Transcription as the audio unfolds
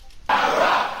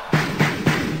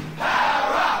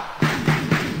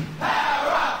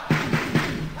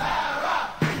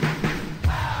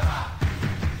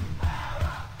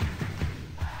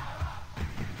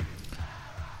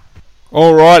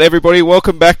Alright everybody,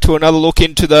 welcome back to another look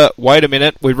into the... Wait a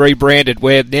minute, we've rebranded.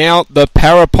 We're now the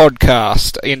Para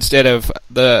Podcast instead of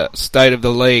the State of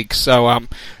the League. So our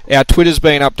Twitter's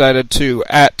been updated to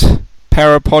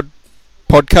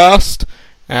 @ParaPodcast.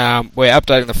 We're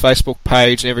updating the Facebook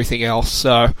page and everything else.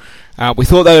 So we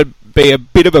thought that would be a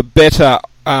bit of a better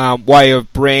way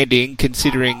of branding,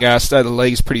 considering State of the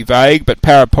League's pretty vague, but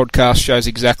Para Podcast shows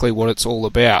exactly what it's all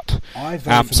about. I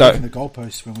voted for moving the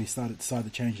goalposts when we decided to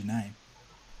change the name.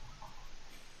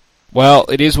 Well,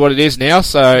 it is what it is now,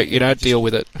 so, deal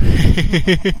with it.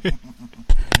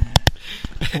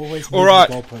 Always all right.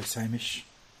 The goalposts, Hamish.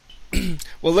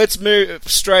 Well, let's move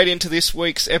straight into this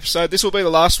week's episode. This will be the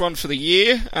last one for the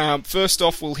year. First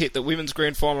off, we'll hit the women's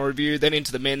grand final review, then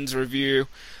into the men's review.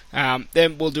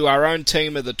 Then we'll do our own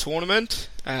team of the tournament,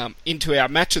 into our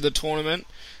match of the tournament,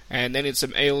 and then in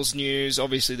some Eels news,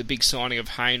 obviously the big signing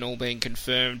of Haynell being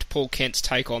confirmed, Paul Kent's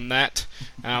take on that,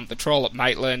 the trial at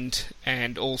Maitland,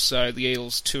 and also the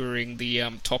Eels touring the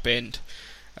top end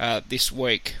this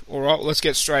week. Alright, well, let's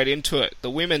get straight into it. The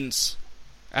women's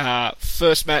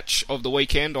first match of the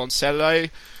weekend on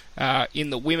Saturday. In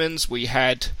the women's, we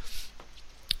had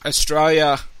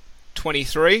Australia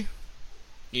 23,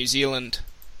 New Zealand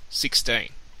 16.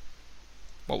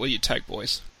 What will you take,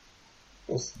 boys?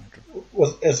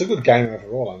 It's a good game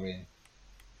overall. I mean,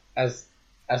 as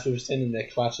we've seen in their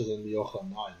clashes in the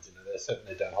Auckland Nines, they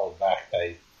certainly don't hold back.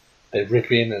 They rip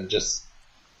in and just,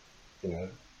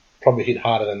 probably hit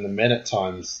harder than the men at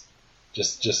times.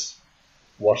 Just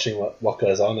watching what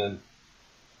goes on, and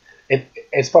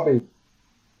it's probably,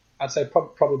 I'd say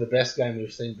probably the best game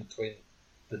we've seen between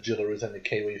the Jillaroos and the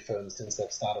Kiwi Ferns since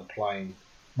they've started playing.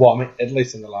 Well, I mean, at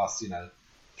least in the last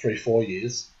 3-4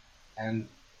 years, and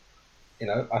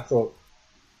I thought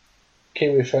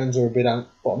Kiwi Ferns were a bit not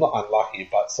unlucky,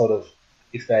 but sort of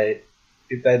if they'd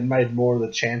made more of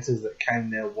the chances that came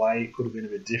their way, it could have been a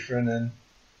bit different, and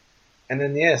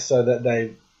then so that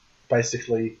they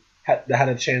basically had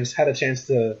a chance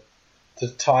to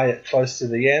tie it close to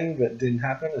the end, but it didn't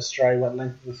happen. Australia went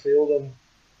length of the field, and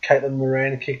Caitlin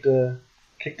Moran kicked a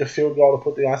field goal to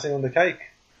put the icing on the cake.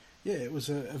 Yeah, it was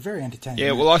a very entertaining.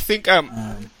 Yeah, well, I think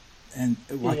and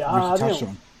like Ricky touched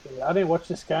on. I didn't watch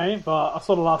this game, but I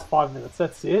saw the last 5 minutes.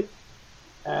 That's it.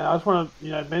 And I just want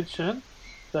to, mention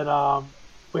that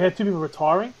we had two people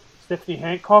retiring: Stephanie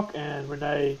Hancock and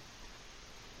Renee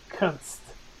Kunst.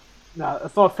 No,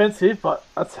 it's not offensive, but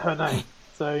that's her name.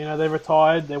 So they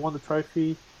retired. They won the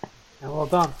trophy, and well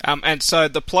done. And so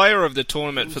the player of the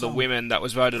tournament for the women that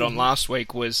was voted on last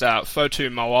week was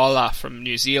Fotu Moala from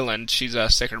New Zealand. She's a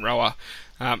second rower.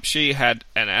 She had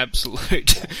an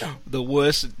absolute the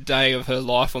worst day of her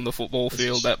life on the football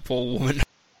field. That poor woman.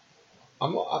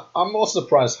 I'm more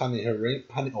surprised Honey Harimi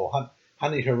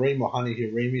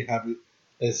have it.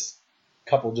 There's a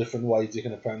couple of different ways you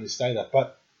can apparently say that,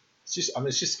 but she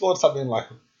scored something like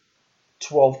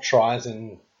 12 tries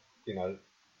in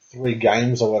 3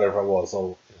 games or whatever it was.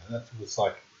 Or that was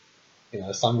like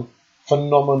some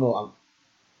phenomenal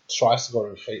try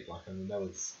scoring feat. Like that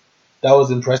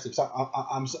was impressive. So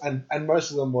and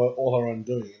most of them were all her own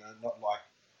doing.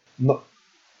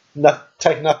 Not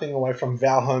take nothing away from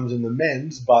Val Holmes in the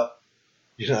men's, but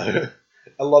a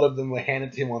lot of them were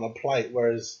handed to him on a plate,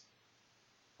 whereas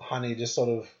Honey just sort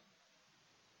of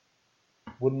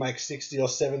would make 60 or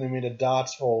 70 meter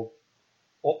darts for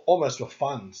almost for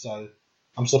fun. So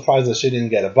I'm surprised that she didn't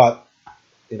get it. But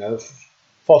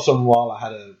Fotum Wala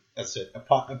had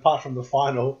apart from the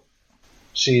final,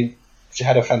 she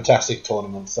had a fantastic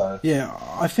tournament. So yeah,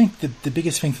 I think the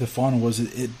biggest thing for the final was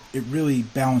it really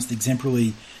balanced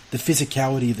exemplarily the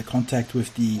physicality of the contact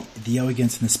with the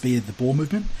elegance and the speed of the ball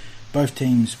movement. Both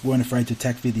teams weren't afraid to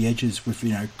attack via the edges with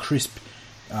crisp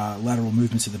lateral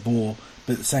movements of the ball,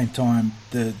 but at the same time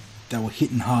they were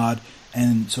hitting hard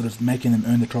and sort of making them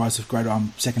earn the tries of great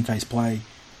second phase play,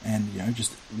 and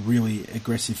just really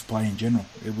aggressive play in general.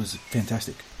 It was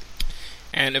fantastic.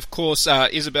 And of course,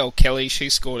 Isabel Kelly, she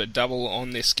scored a double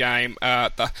on this game.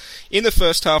 In the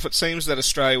first half, it seems that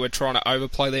Australia were trying to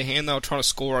overplay their hand. They were trying to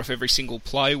score off every single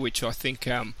play, which I think,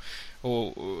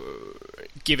 or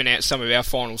given out some of our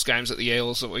finals games at the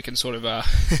Eels, that we can sort of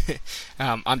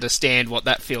understand what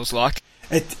that feels like.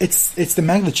 It's the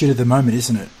magnitude of the moment,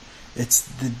 isn't it? It's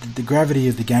the gravity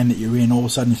of the game that you're in. All of a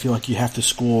sudden, you feel like you have to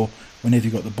score whenever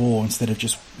you've got the ball instead of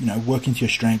just working to your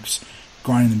strengths,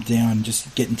 grinding them down,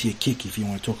 just getting to your kick if you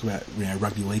want to talk about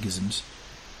rugby leagueisms.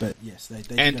 But yes, they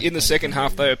and in the second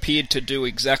half they appeared to do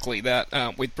exactly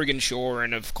that with Brigginshaw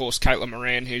and of course Caitlin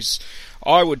Moran, who's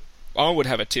I would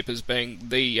have a tip as being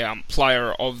the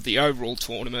player of the overall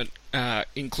tournament,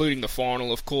 including the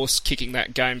final, of course, kicking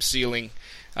that game sealing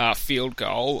field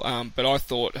goal. But I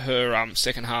thought her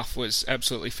second half was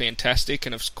absolutely fantastic,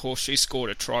 and of course she scored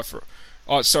a try for.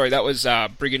 Oh, sorry, that was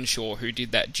Brigginshaw who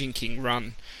did that jinking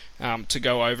run to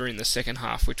go over in the second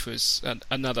half, which was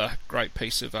another great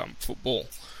piece of football.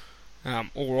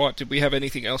 All right, did we have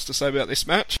anything else to say about this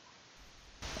match?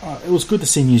 It was good to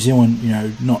see New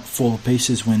Zealand, not fall to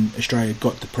pieces when Australia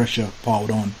got the pressure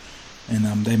piled on,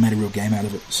 and they made a real game out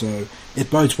of it. So it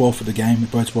bodes well for the game.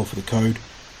 It bodes well for the code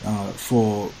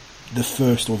for the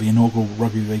first or the inaugural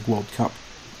Rugby League World Cup.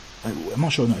 I'm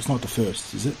not sure. No, it's not the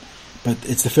first, is it? But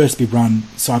it's the first to be run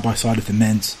side by side with the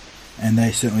men's, and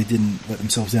they certainly didn't let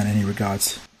themselves down in any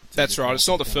regards. That's right. It's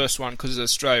not the first one because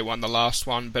Australia won the last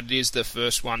one, but it is the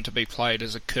first one to be played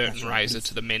as a curtain raiser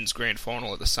to the men's grand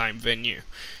final at the same venue.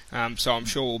 So I'm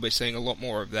sure we'll be seeing a lot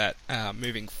more of that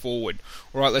moving forward.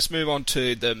 All right, let's move on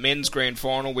to the men's grand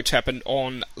final, which happened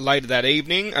on later that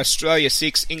evening. Australia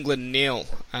 6, England 0.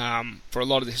 For a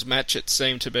lot of this match, it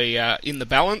seemed to be in the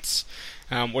balance.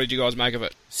 What did you guys make of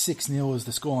it? 6-0 was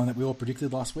the scoreline that we all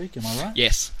predicted last week. Am I right?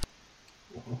 Yes.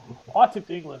 I tipped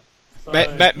England. So...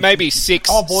 maybe 6.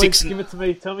 Oh, boys, 6 give it to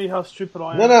me. Tell me how stupid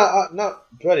I am. No,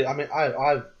 Bertie. I mean,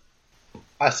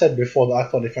 I said before that I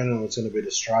thought if anyone was going to beat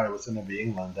Australia, it was going to be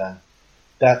England, and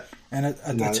that. And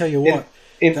I tell you what,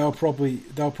 they'll probably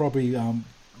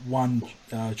one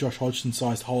Josh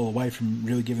Hodgson-sized hole away from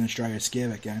really giving Australia a scare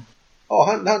that game. Oh,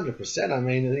 100%. I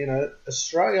mean,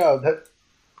 Australia.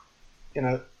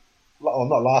 Well,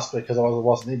 not last week because I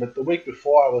wasn't here, but the week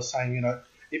before I was saying,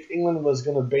 if England was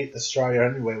going to beat Australia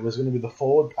anyway, it was going to be the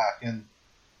forward pack, and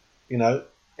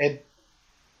and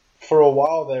for a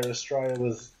while there, Australia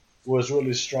was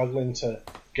really struggling to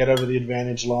get over the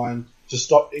advantage line to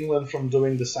stop England from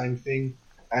doing the same thing,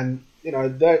 and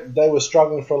they were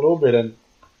struggling for a little bit, and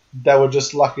they were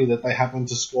just lucky that they happened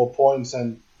to score points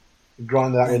and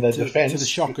grind out with their defence. To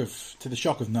the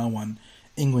shock of no one,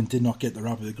 England did not get the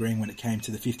rub of the green when it came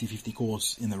to the 50-50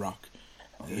 course in the ruck.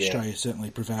 Australia certainly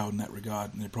prevailed in that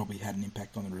regard, and it probably had an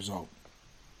impact on the result.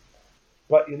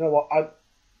 But you know what?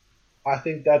 I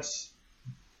think that's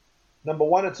number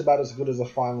one. It's about as good as a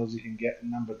final as you can get.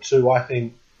 And number two, I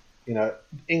think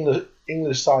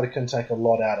English side can take a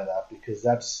lot out of that because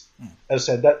that's, as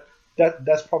I said,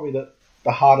 that's probably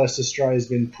the hardest Australia's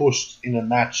been pushed in a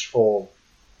match for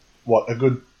a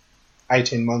good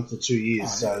 18 months or 2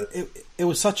 years. So it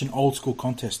was such an old school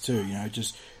contest too.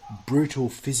 Just brutal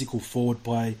physical forward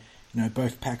play,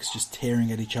 both packs just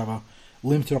tearing at each other,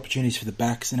 limited opportunities for the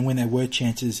backs, and when there were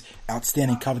chances,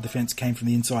 outstanding cover defence came from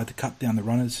the inside to cut down the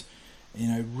runners.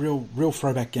 Real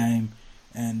throwback game,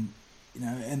 and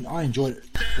I enjoyed it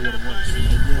for what it was. We've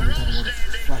had a lot of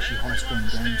flashy, high-scoring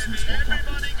games in this World Cup.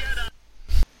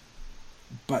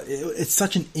 But it's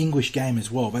such an English game as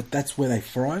well. But that's where they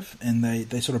thrive, and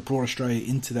they sort of brought Australia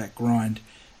into that grind,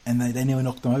 and they nearly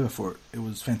knocked them over for it. It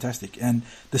was fantastic. And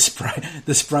the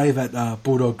spray that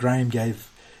Bulldog Graham gave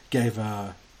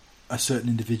a certain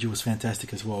individual was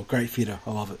fantastic as well. Great fitter.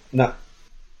 I love it. No,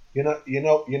 you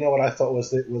know what I thought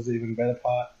was the even better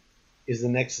part is the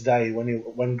next day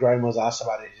when Graham was asked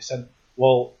about it, he said,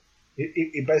 "Well,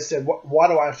 he basically said, why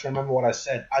do I have to remember what I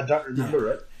said? I don't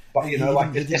remember it." But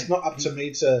it's not up to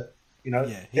me to,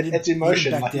 it's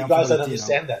emotion. Like you guys don't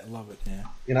understand that. I love it. Yeah.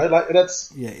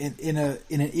 That's in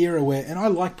an era where, and I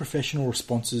like professional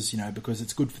responses, because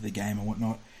it's good for the game and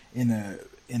whatnot in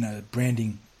a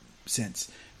branding sense.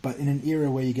 But in an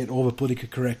era where you get all the politically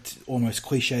correct, almost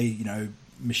cliche,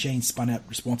 machine spun out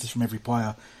responses from every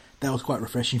player, that was quite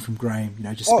refreshing from Graham.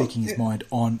 Just speaking his mind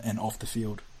on and off the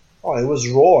field. Oh, it was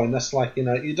raw, and that's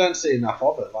you don't see enough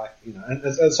of it. And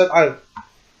as I said,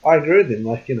 I agree with him.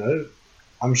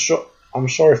 I'm sure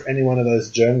if any one of those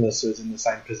journalists was in the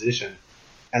same position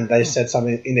and they said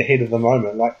something in the heat of the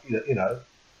moment,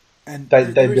 and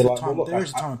they'd be like, well, look, there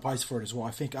is a time and place for it as well.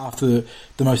 I think after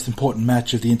the most important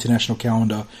match of the international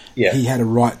calendar, he had a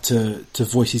right to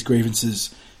voice his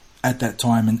grievances at that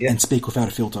time and speak without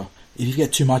a filter. If you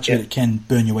get too much of it, it can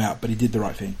burn you out, but he did the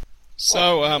right thing.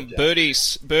 So,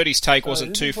 Birdie's take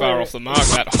wasn't too far off the mark.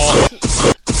 That hot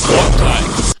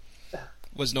take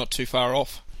was not too far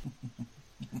off.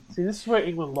 See, this is where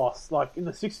England lost. In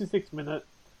the 66th minute,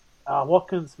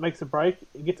 Watkins makes a break,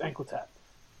 he gets ankle tapped.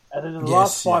 And then in the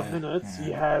last 5 minutes,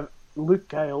 you have Luke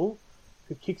Gale,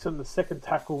 who kicks on the second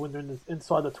tackle when they're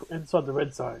inside the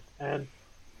red zone. And,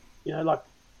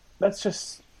 that's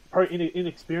just probably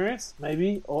inexperience,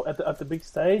 maybe, or at the big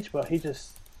stage, but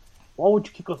why would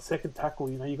you kick on second tackle?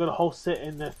 You got a whole set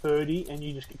in there 30, and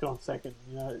you just kick it on second.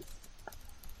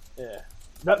 Yeah.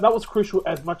 That was crucial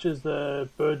as much as the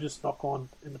Burgess knock on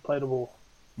in the play the ball.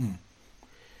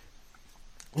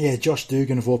 Yeah, Josh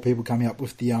Dugan of all people coming up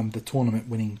with the tournament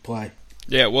winning play.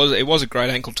 Yeah, it was a great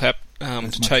ankle tap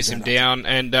to chase him down,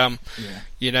 and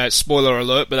spoiler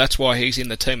alert, but that's why he's in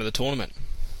the team of the tournament.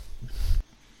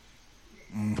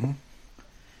 Mm-hmm.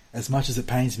 As much as it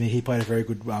pains me, he played a very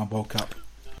good World Cup.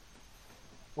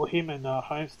 Well, him and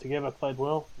Holmes together played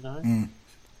well,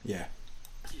 Yeah.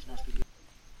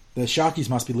 The Sharkies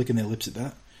must be licking their lips at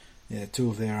that. Yeah, two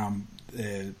of their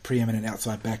preeminent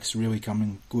outside backs really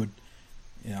coming good,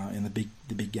 in the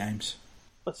big games.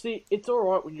 But see, it's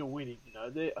all right when you're winning.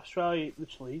 Australia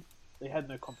literally they had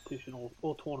no competition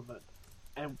or tournament,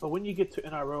 but when you get to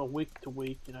NRL week to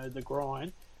week, the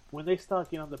grind. When they start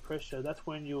getting under pressure, that's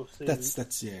when you'll see. That's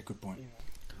good point.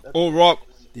 All right.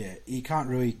 Yeah, you can't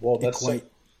really I equate.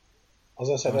 was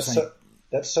going to say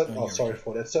that's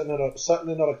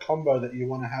certainly not a combo that you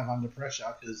want to have under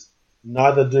pressure because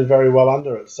neither do very well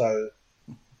under it. So.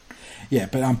 Yeah,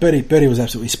 but Bertie was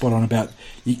absolutely spot on about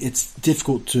it's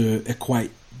difficult to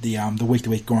equate the week to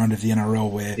week grind of the NRL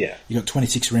where you got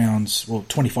 25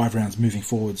 rounds moving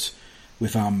forwards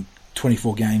with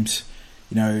 24 games,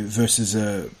 versus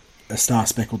a star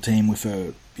speckled team with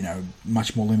a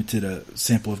much more limited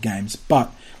sample of games.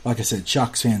 But like I said,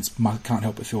 Sharks fans can't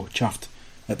help but feel chuffed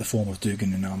at the form of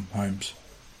Dugan and Holmes.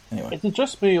 Anyway, is it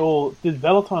just me or did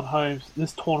Valentine Holmes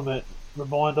this tournament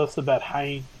remind us about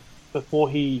Hayne before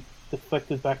he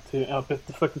deflected to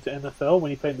NFL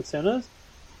when he played in the Centres?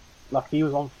 Like he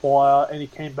was on fire and he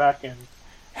came back and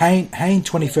Hayne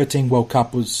 2013 World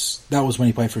Cup was when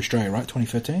he played for Australia, right?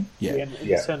 2013, in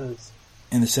the Centres.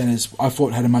 In the Centres, I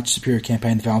thought had a much superior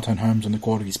campaign to Valentine Holmes on the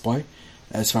quality of his play,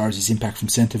 as far as his impact from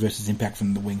centre versus impact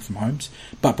from the wing from Holmes.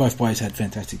 But both players had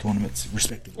fantastic tournaments,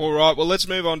 respectively. All right, well, let's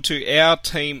move on to our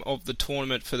team of the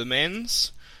tournament for the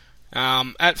men's.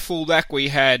 At fullback, we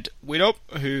had Widdop,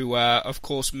 who, of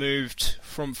course, moved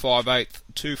from 5'8"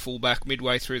 to fullback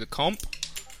midway through the comp.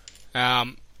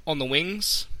 On the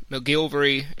wings,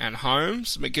 McGilvery and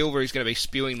Holmes. McGilvery's going to be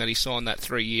spewing that he signed that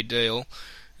 3-year deal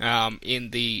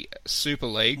in the Super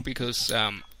League because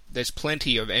there's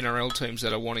plenty of NRL teams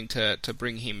that are wanting to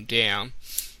bring him down.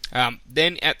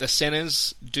 Then at the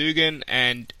centres, Dugan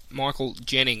and Michael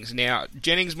Jennings. Now,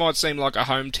 Jennings might seem like a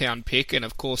hometown pick, and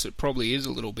of course it probably is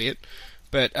a little bit,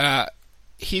 but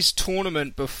his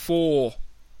tournament before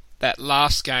that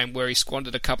last game where he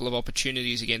squandered a couple of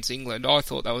opportunities against England, I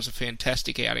thought that was a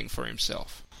fantastic outing for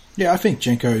himself. Yeah, I think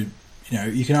Jenko,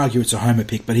 you can argue it's a homer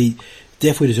pick, but he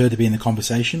definitely deserved to be in the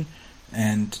conversation,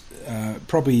 and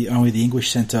probably only the English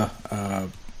centre,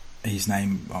 his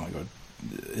name, oh my god,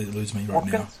 it eludes me right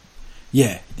Watkins? now.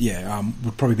 Yeah,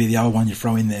 would probably be the other one you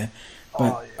throw in there.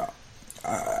 But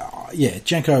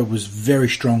Jenko was very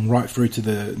strong right through to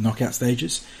the knockout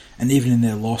stages, and even in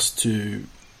their loss to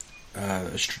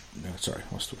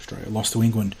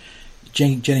England,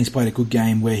 Jennings played a good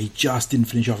game where he just didn't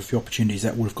finish off a few opportunities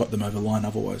that would have got them over the line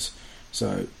otherwise.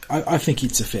 So I think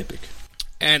it's a fair pick.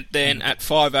 And then at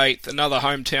 5'8", another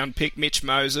hometown pick, Mitch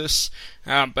Moses.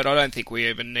 But I don't think we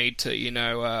even need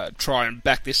to, try and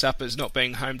back this up as not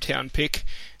being hometown pick.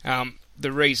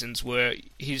 The reasons were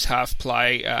his half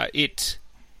play. It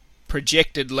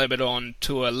projected Lebanon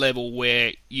to a level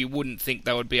where you wouldn't think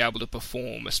they would be able to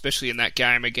perform, especially in that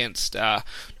game against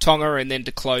Tonga, and then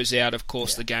to close out, of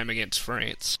course, the game against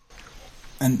France.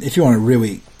 And if you want to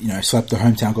really, slap the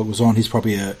hometown goggles on, he's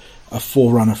probably a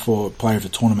forerunner for player of the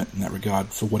tournament in that regard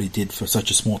for what he did for such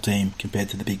a small team compared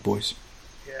to the big boys.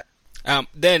 Yeah.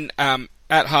 Then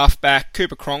at halfback,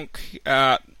 Cooper Cronk,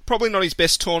 probably not his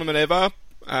best tournament ever,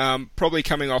 probably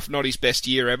coming off not his best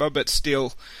year ever, but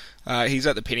still he's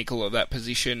at the pinnacle of that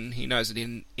position. He knows it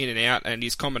in and out, and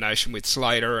his combination with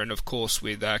Slater and of course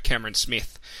with Cameron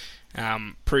Smith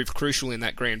proved crucial in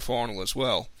that grand final as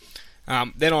well.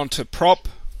 Then on to prop.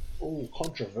 Oh,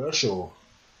 controversial.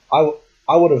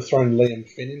 I would have thrown Liam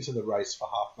Finn into the race for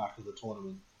halfback of the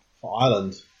tournament for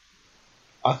Ireland.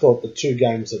 I thought the two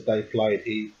games that they played,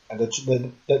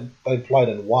 they played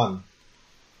and won,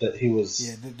 that he was.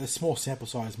 Yeah, the small sample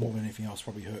size more than anything else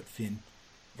probably hurt Finn.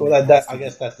 Well, I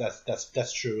guess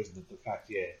that's true, isn't it? The fact,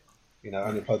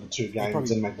 only played the two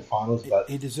games and make the finals, but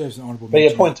he deserves an honourable mention. But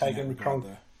your point taken.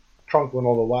 Cronk went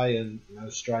all the way, and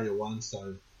Australia won.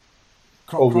 So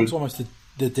Cronk's almost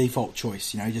the default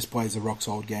choice. He just plays a rock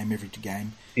solid game every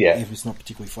game, even if it's not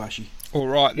particularly flashy. All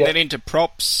right, then into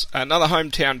props. Another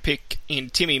hometown pick in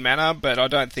Timmy Manor, but I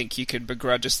don't think you can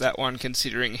begrudge us that one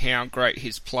considering how great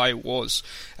his play was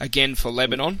again for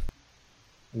Lebanon.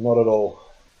 Not at all.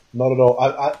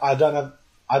 I don't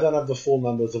have the full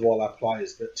numbers of all our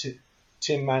players, but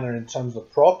Tim Manor in terms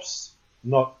of props,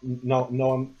 no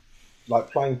one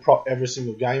like playing prop every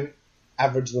single game.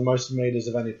 averaged the most meters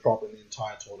of any prop in the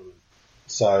entire tournament.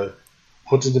 So,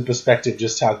 puts into perspective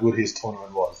just how good his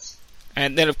tournament was.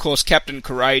 And then, of course, Captain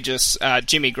Courageous,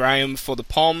 Jimmy Graham for the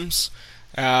Poms.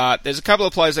 There's a couple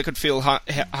of players that could feel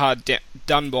hard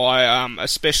done by,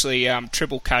 especially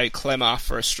Triple K Clemmer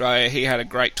for Australia. He had a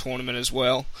great tournament as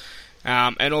well.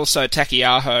 And also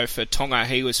Takiaho for Tonga.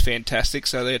 He was fantastic,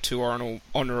 so they're two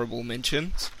honourable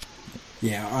mentions.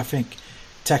 Yeah, I think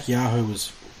Takiaho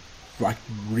was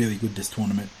really good this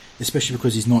tournament, especially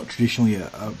because he's not traditionally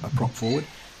a prop forward.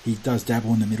 He does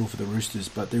dabble in the middle for the Roosters,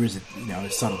 but there is a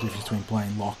subtle difference between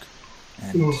playing lock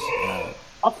and...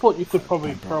 I thought you could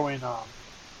probably throw in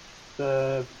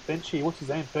the benchy, what's his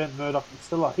name, Ben Murdoch and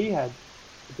Stiller. He had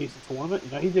a decent tournament.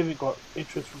 He's even got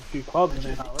interest from a few clubs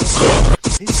in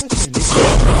NRL. He's such an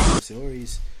initiative.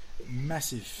 He's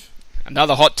massive.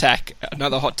 Another hot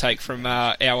take from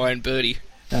our own Birdie.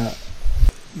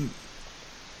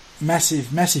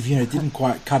 Massive unit, didn't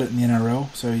quite cut it in the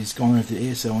NRL, so he's gone over to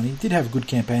the ESL, and he did have a good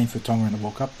campaign for Tonga in the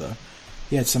World Cup, though.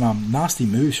 He had some nasty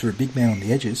moves for a big man on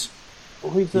the edges.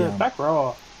 Well, he's a back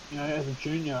rower, as a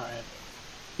junior, and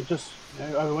he just,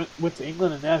 went to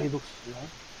England, and now he looks,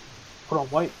 put on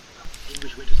weight.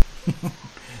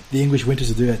 The English winters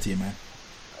will do that to you, man.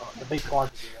 The big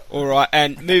guys do that. All right,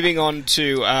 and moving on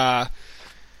to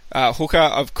hooker,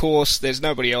 of course, there's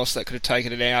nobody else that could have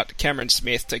taken it out. Cameron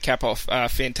Smith to cap off a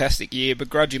fantastic year, but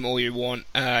grudge him all you want.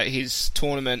 His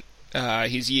tournament,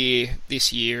 his year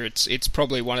this year, it's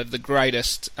probably one of the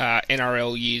greatest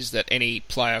NRL years that any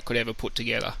player could ever put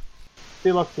together.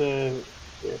 I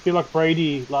feel like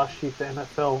Brady last year for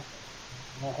NFL.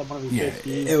 Had one of his best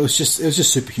years. It was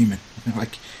just superhuman.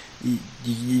 Like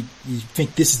you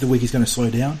think this is the week he's going to slow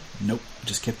down? Nope,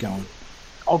 just kept going.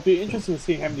 I'll be interested to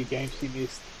see how many games he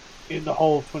missed in the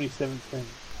whole of 2017.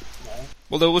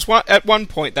 Well, there was at one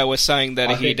point they were saying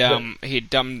that he'd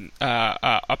done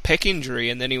a pec injury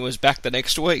and then he was back the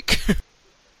next week.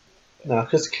 No,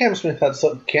 because Cam Smith is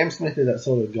that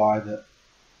sort of guy that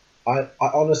I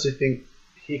honestly think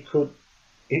he could,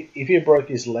 if he broke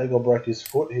his leg or broke his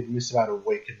foot, he'd miss about a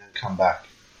week and then come back.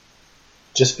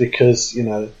 Just because,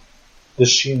 the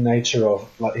sheer nature of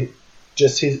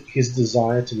just his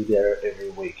desire to be there every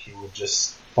week, he would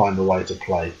just find a way to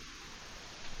play.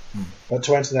 But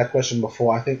to answer that question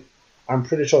before, I'm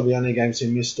pretty sure the only games he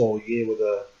missed all year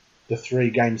were the 3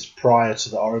 games prior to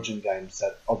the Origin games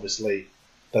that obviously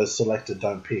those selected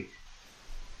don't pick.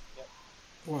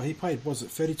 Well, he played,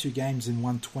 32 games in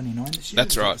 129 this year?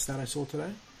 That's right. That's the stat I saw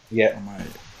today? Yeah.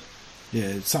 Yeah,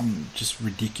 it's something just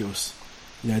ridiculous.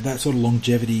 That sort of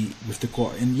longevity with the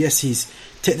quad. And yes, his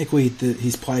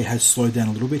play has slowed down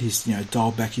a little bit. He's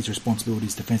dialed back his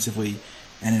responsibilities defensively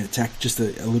and in attack just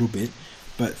a little bit.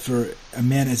 But for a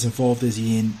man as involved as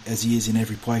he is in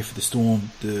every play for the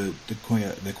Storm, the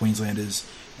Queenslanders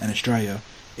and Australia,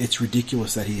 it's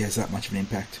ridiculous that he has that much of an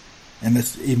impact. And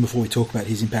that's even before we talk about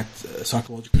his impact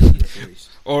psychologically on the referees.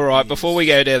 All right, before we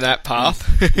go down that path,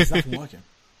 there's nothing like him.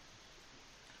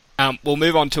 We'll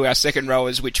move on to our second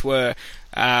rowers, which were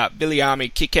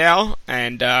Viliami Kikau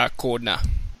and Cordner.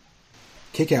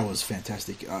 Kikau was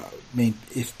fantastic.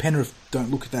 If Penrith don't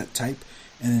look at that tape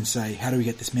and then say, how do we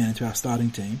get this man into our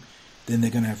starting team, then they're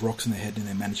going to have rocks in their head in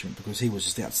their management, because he was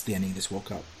just outstanding this World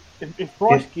Cup. If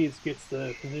Bryce Gibbs gets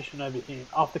the position over him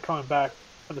after coming back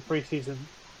from the preseason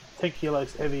 10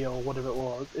 kilos heavier or whatever it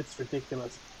was, it's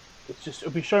ridiculous. It'll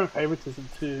be showing favouritism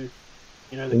to,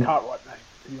 the Cartwright name,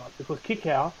 to be honest. Because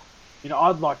Kikau,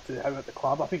 I'd like to have him at the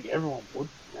club. I think everyone would.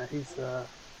 He's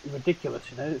ridiculous,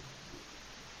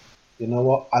 You know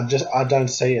what? I don't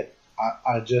see it.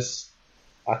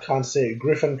 I can't see it.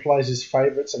 Griffin plays his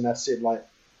favourites, and that's it.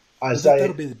 Isaiah.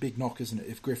 That'll be the big knock, isn't it?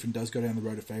 If Griffin does go down the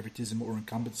road of favouritism or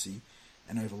incumbency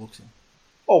and overlooks him.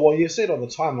 Oh well, you see it all the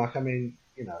time.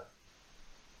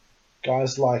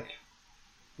 Guys like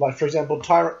for example,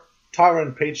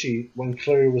 Tyrone Peachy, when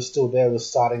Cleary was still there, was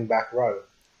starting back row,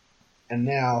 and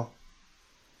now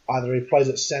either he plays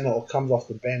at centre or comes off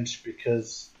the bench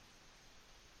because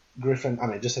Griffin.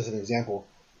 Just as an example,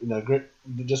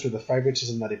 just with the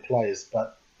favouritism that he plays.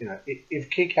 But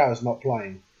if Kikau is not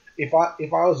playing, if I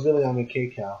was Viliami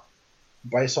Kikau,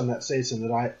 based on that season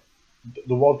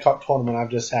the World Cup tournament I've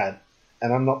just had,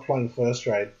 and I'm not playing first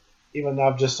grade, even though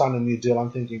I've just signed a new deal,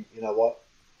 I'm thinking, you know what,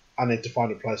 I need to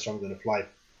find a place where I'm going to play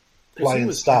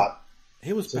and start.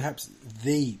 He was perhaps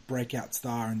the breakout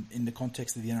star in the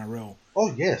context of the NRL.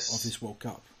 Oh yes, of this World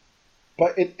Cup.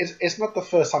 But it's not the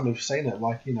first time we've seen it.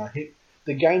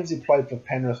 The games he played for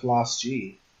Penrith last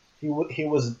year, he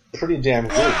was pretty damn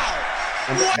good,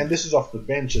 and this is off the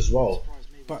bench as well.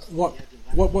 But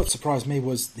what surprised me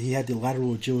was he had the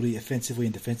lateral agility offensively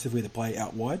and defensively to play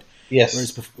out wide. Yes.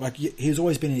 Whereas he's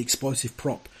always been an explosive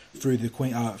prop through the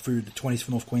 20s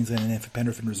for North Queensland and then for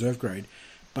Penrith in reserve grade.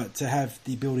 But to have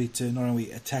the ability to not only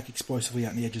attack explosively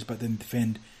out in the edges, but then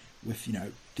defend with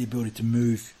the ability to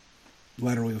move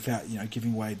laterally without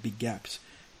giving away big gaps,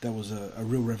 that was a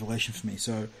real revelation for me.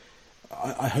 So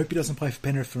I hope he doesn't play for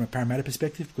Penrith from a Parramatta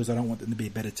perspective, because I don't want them to be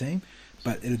a better team.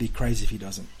 But it'd be crazy if he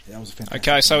doesn't. That was a fantastic.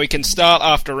 Okay, so we can start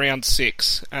after round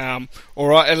 6. All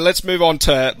right, and let's move on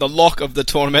to the lock of the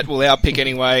tournament. Well, our pick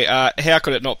anyway. How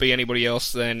could it not be anybody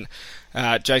else than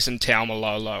Jason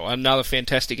Taumalolo? Another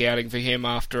fantastic outing for him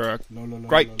after a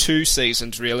great 2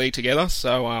 seasons, really, together.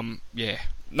 So, yeah,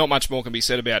 not much more can be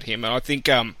said about him. And I think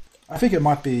it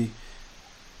might be...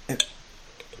 I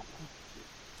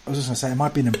was just going to say, it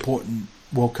might be an important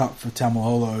World Cup for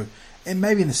Taumalolo. And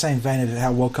maybe in the same vein of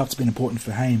how World Cup's been important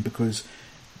for Hayne, because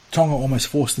Tonga almost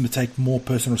forced him to take more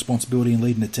personal responsibility in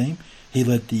leading the team. He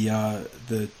led the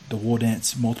war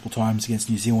dance multiple times against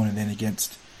New Zealand and then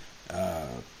against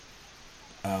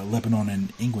Lebanon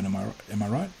and England. Am I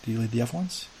right? Did he lead the other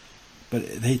ones? But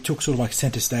he took sort of like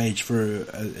centre stage for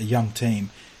a young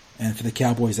team, and for the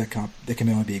Cowboys that can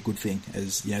only be a good thing,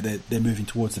 as they're moving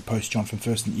towards the post Jonathan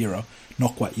Thurston era.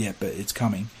 Not quite yet, but it's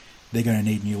coming. They're going to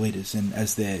need new leaders, and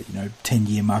as their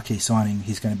 10-year marquee signing,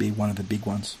 he's going to be one of the big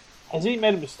ones. Has he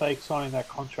made a mistake signing that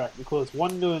contract? Because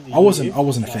 $1 million a year. I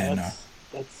wasn't a fan.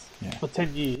 That's for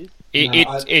 10 years.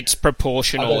 It's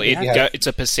proportional. It's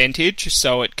a percentage,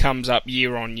 so it comes up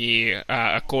year on year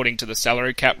according to the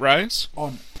salary cap raise.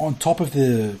 On top of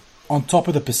the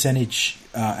percentage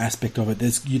aspect of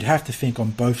it, you'd have to think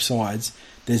on both sides.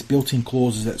 There's built-in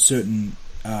clauses at certain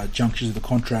junctures of the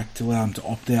contract to allow them to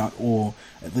opt out or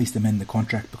at least amend the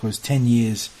contract, because 10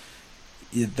 years,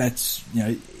 that's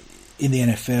in the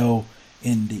NFL,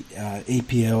 in the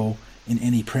EPL, in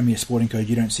any Premier Sporting Code,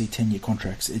 you don't see 10-year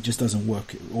contracts. It just doesn't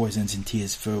work. It always ends in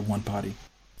tears for one party.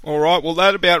 All right, well,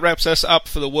 that about wraps us up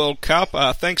for the World Cup.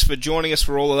 Thanks for joining us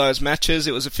for all of those matches.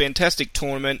 It was a fantastic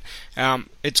tournament.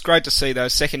 It's great to see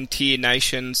those second-tier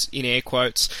nations, in air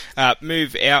quotes,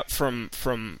 move out from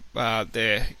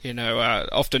their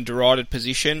often derided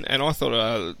position. And I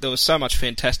thought there was so much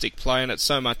fantastic play, and it's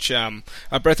so much a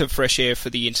breath of fresh air for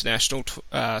the international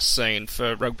scene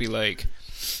for rugby league.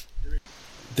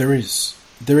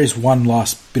 There is one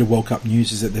last bit of World Cup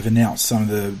news, is that they've announced some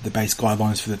of the base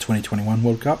guidelines for the 2021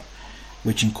 World Cup,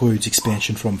 which includes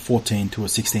expansion from 14 to a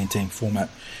 16-team format,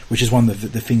 which is one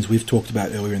of the things we've talked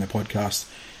about earlier in the podcast,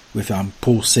 with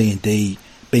Pool C and D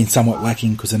being somewhat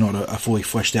lacking because they're not a fully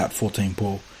fleshed out 14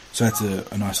 pool. So that's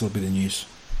a nice little bit of news.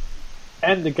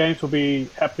 And the games will be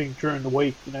happening during the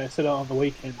week, instead of on the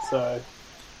weekend. So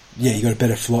yeah, you got a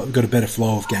better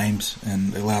flow of games,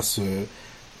 and it allows for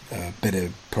better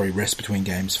probably rest between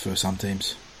games for some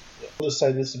teams. I'll just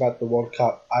say this about the World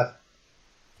Cup.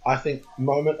 I think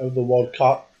moment of the World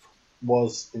Cup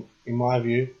was, in my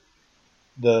view,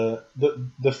 the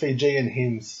Fijian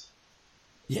hymns.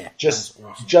 Yeah, that's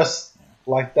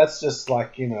just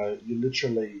like you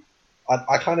literally.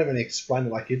 I can't even explain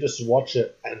it. Like, you just watch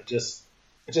it and just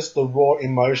the raw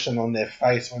emotion on their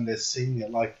face when they're singing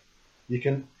it. Like, you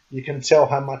can tell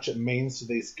how much it means to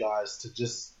these guys to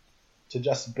just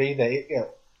be there. Yeah,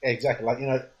 exactly. Like,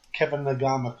 Kevin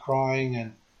Nagama crying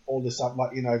and all this stuff.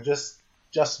 Like,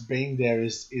 just being there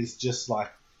is just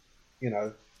like,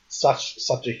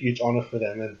 such a huge honor for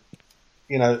them.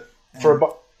 And, for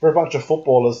a bunch of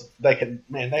footballers, they can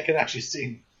actually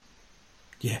sing.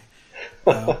 Yeah.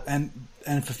 And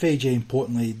for Fiji,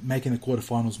 importantly, making the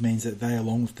quarterfinals means that they,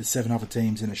 along with the 7 other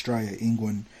teams in Australia,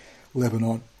 England,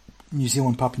 Lebanon, New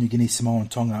Zealand, Papua New Guinea, Samoa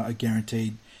and Tonga, are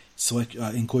guaranteed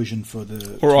inclusion for the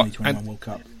 2021 World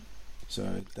Cup.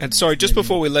 And sorry, just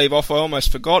before we leave off, I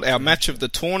almost forgot our match of the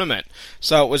tournament.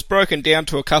 So it was broken down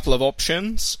to a couple of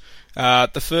options.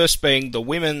 The first being the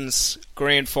women's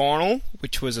grand final,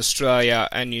 which was Australia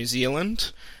and New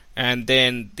Zealand, and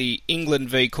then the England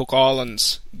v Cook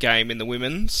Islands game in the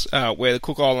women's, where the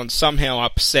Cook Islands somehow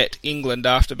upset England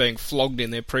after being flogged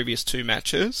in their previous 2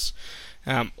 matches.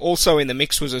 Also in the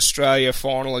mix was Australia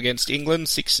final against England,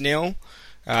 6-0.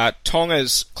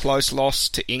 Tonga's close loss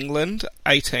to England,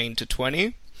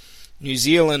 18-20.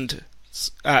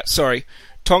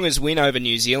 Tonga's win over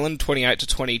New Zealand,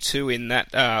 28-22 in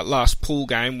that last pool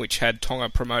game, which had Tonga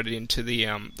promoted into the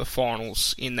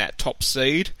finals in that top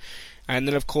seed. And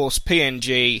then, of course,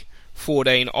 PNG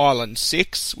 14, Ireland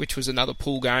 6, which was another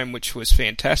pool game, which was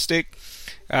fantastic.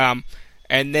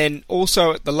 And then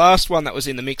also the last one that was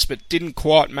in the mix but didn't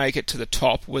quite make it to the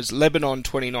top was Lebanon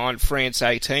 29, France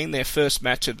 18, their first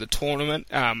match of the tournament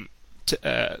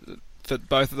for for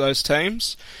both of those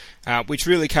teams, which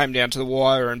really came down to the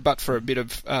wire, and but for a bit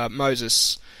of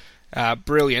Moses'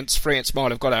 brilliance, France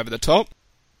might have got over the top.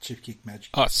 Chip kick magic.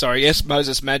 Oh, sorry, yes,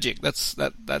 Moses magic.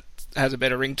 That has a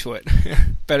better ring to it.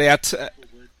 But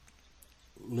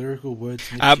lyrical words.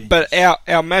 But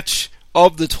our match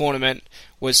of the tournament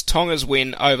was Tonga's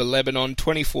win over Lebanon,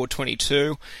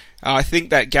 24-22. I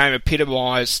think that game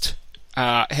epitomised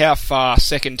how far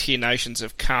second-tier nations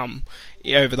have come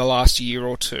over the last year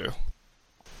or two.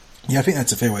 Yeah, I think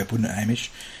that's a fair way of putting it, Hamish.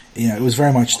 It was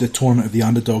very much the tournament of the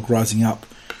underdog rising up.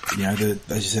 As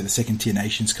you said, the second-tier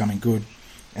nations coming good.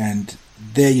 And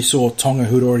there you saw Tonga,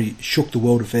 who'd already shook the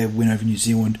world with their win over New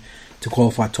Zealand to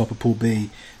qualify top of Pool B,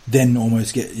 then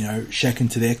almost get shaken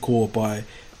to their core by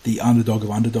the underdog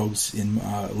of underdogs in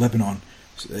Lebanon.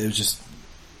 So it was just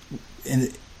an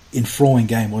enthralling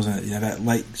game, wasn't it? That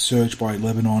late surge by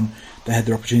Lebanon, they had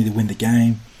their opportunity to win the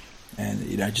game, and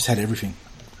just had everything.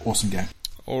 Awesome game.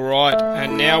 All right,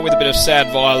 and now with a bit of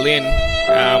sad violin,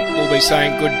 we'll be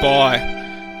saying goodbye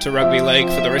to rugby league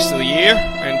for the rest of the year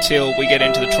until we get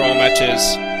into the trial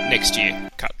matches next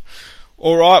year. Cut.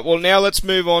 All right, well now let's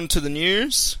move on to the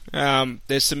news.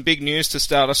 There's some big news to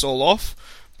start us all off,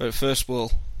 but first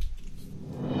we'll...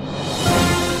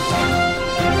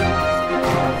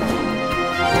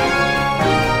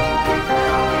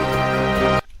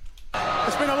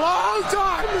 It's been a long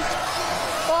time!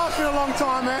 Oh, it's been a long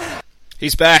time, man.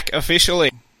 He's back, officially.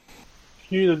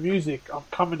 Cue the music, I'm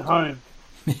coming home.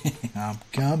 I'm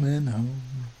coming home.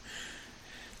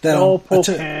 I'm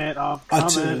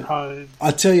coming home.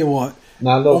 I tell you what,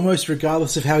 Now, look, almost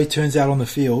regardless of how he turns out on the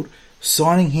field,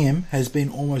 signing him has been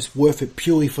almost worth it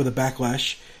purely for the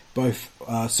backlash, both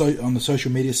on the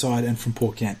social media side and from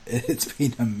Paul Kent. It's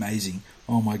been amazing.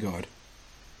 Oh my God.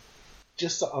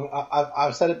 just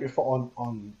I've said it before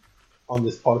on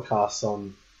this podcast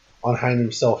on Hayne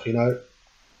himself.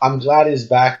 I'm glad he's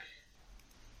back.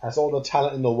 Has all the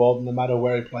talent in the world, no matter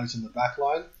where he plays in the back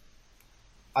line.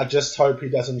 I just hope he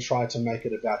doesn't try to make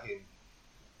it about him.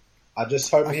 I just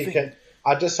hope he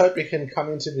can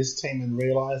come into this team and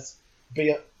realize,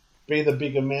 be the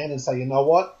bigger man and say, you know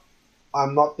what,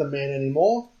 I'm not the man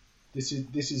anymore. This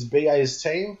is BA's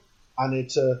team. I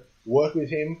need to work with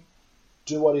him,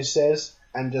 do what he says,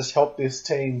 and just help this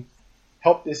team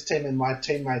and my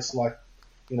teammates like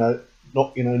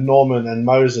Norman and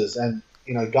Moses and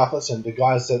Gutherson, the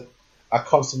guys that are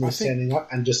constantly standing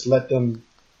up, and just let them.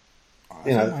 I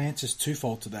think my answer is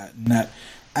twofold to that. In that,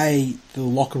 the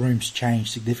locker room's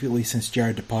changed significantly since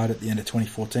Jared departed at the end of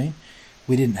 2014.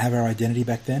 We didn't have our identity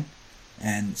back then,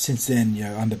 and since then,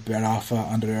 under Brad Arthur,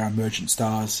 under our emergent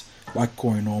stars like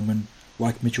Corey Norman,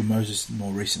 like Mitchell Moses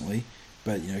more recently,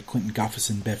 but Quentin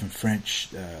Gufferson, Bevan French,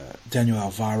 Daniel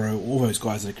Alvaro, all those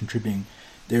guys that are contributing.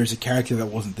 There is a character that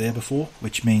wasn't there before,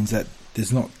 which means that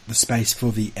there's not the space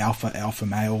for the alpha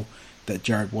male that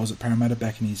Jared was at Parramatta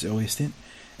back in his earlier stint.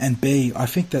 And B, I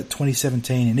think that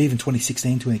 2017 and even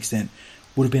 2016 to an extent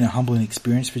would have been a humbling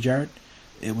experience for Jared.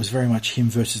 It was very much him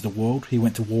versus the world. He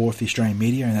went to war with the Australian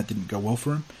media and that didn't go well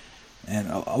for him. And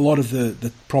a lot of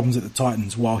the problems at the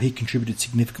Titans, while he contributed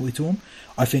significantly to them,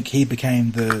 I think he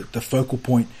became the focal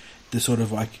point, the sort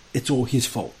of like, it's all his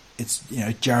fault. It's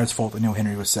Jared's fault that Neil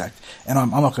Henry was sacked. And I'm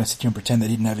not going to sit here and pretend that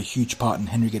he didn't have a huge part in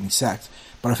Henry getting sacked,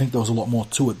 but I think there was a lot more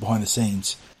to it behind the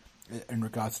scenes in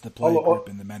regards to the player group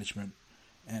and the management.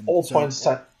 And all points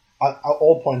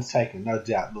taken, no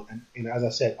doubt. Look, and as I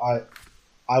said,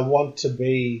 I want to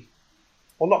be,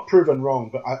 well, not proven wrong,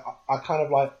 but I kind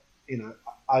of like,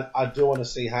 I do want to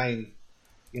see Hayne,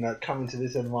 come into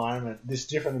this environment, this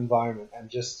different environment, and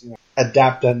just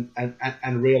adapt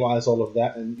and realize all of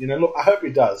that. And look, I hope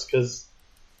he does, because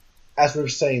as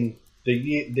we've seen, the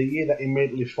year that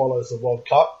immediately follows the World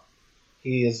Cup,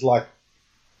 he is like,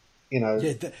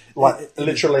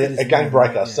 literally a game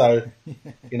breaker. Yeah. So,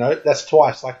 that's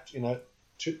twice,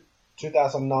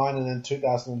 2009 and then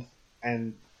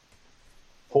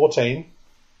 2014.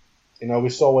 We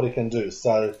saw what he can do.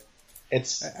 So,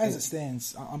 it's as it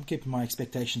stands, I'm keeping my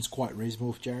expectations quite reasonable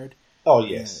with Jared. Oh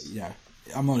yes,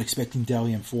 I'm not expecting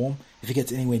Dalian form. If he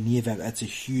gets anywhere near that, that's a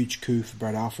huge coup for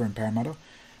Brad Arthur and Parramatta.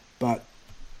 But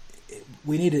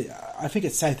we need it. I think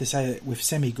it's safe to say that with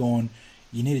Semi gone,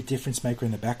 you need a difference maker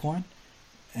in the back line,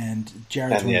 and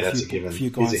Jared's one of the few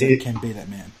guys that can be that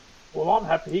man. Well, I'm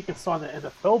happy he can sign the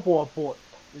NFL ball I bought.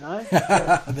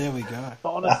 There we go.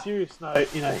 But on a serious note,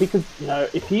 he could,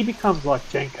 if he becomes like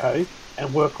Jenko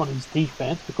and work on his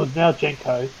defense, because now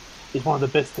Jenko is one of the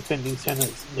best defending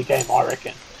centers in the game, I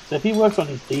reckon. So if he works on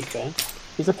his defense,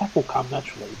 his attack will come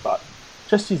naturally. But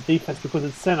just his defense, because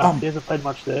it's center, he hasn't played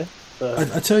much there. So,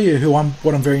 I tell you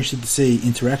what I'm very interested to see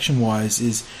interaction wise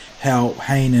is how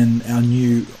Hayne and our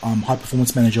new high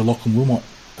performance manager Lachlan Wilmot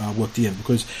work together.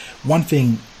 Because one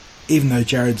thing, even though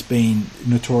Jared's been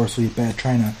notoriously a bad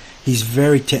trainer, he's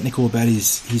very technical about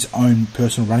his own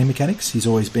personal running mechanics. He's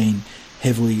always been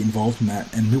heavily involved in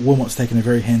that, and Wilmot's taken a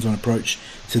very hands-on approach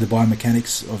to the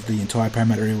biomechanics of the entire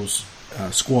Parramatta Eels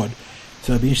squad.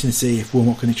 So it'll be interesting to see if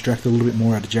Wilmot can extract a little bit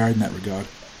more out of Jared in that regard.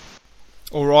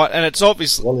 All right, and it's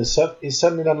obvious. Well, he's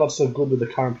certainly done lots of good with the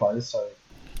current players. So,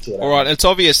 all right, it's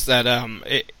obvious that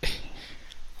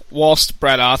whilst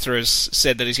Brad Arthur has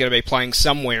said that he's going to be playing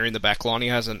somewhere in the back line, he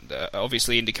hasn't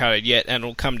obviously indicated yet, and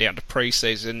it'll come down to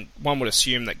pre-season. One would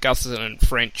assume that Gutherson and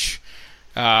French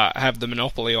have the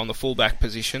monopoly on the fullback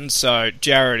position, so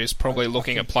Jared is probably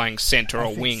looking at playing centre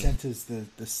or wing. Centre's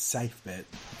the safe bet,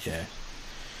 yeah.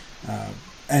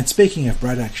 And speaking of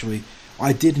Brad, actually,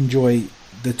 I did enjoy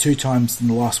the 2 times in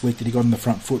the last week that he got on the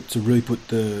front foot to really put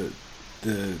the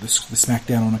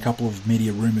smackdown on a couple of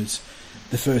media rumours.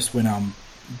 The first when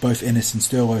both Ennis and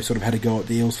Sterlo sort of had a go at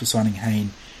the Eels for signing Hayne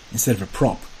instead of a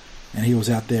prop, and he was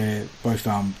out there. Both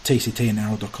TCT and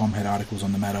NRL.com had articles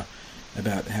on the matter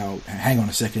about how, hang on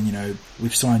a second,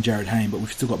 we've signed Jared Hayne, but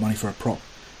we've still got money for a prop,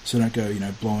 so don't go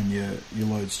blowing your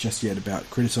loads just yet about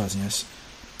criticising us.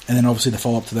 And then obviously the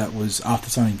follow-up to that was, after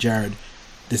signing Jared,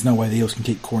 there's no way the Eels can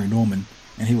keep Corey Norman,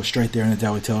 and he was straight there in the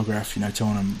Daily Telegraph,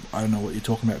 telling him, I don't know what you're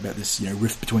talking about this,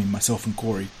 rift between myself and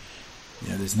Corey.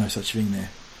 There's no such thing there.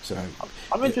 So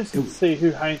I'm interested to see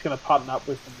who Hayne's going to partner up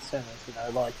with in the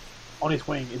centres. Like on his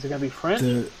wing, is it going to be French?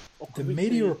 The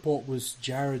media report was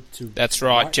Jared to. That's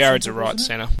right. Jared's a right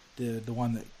centre. The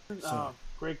one that.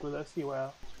 Greg Gillespie,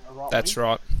 wow. That's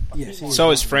right. Yes.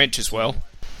 So is French as well.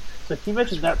 So can you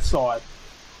imagine that side?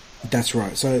 That's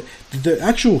right. So the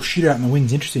actual shootout in the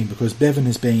wing's interesting because Bevan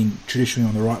has been traditionally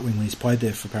on the right wing when he's played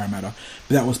there for Parramatta,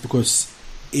 but that was because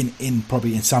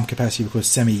probably in some capacity because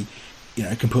Semi,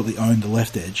 completely owned the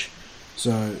left edge.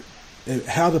 So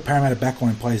how the Parramatta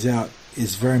backline plays out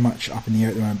is very much up in the air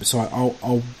at the moment. So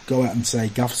I'll go out and say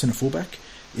Gutherson at fullback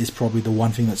is probably the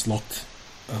one thing that's locked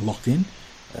in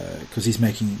because he's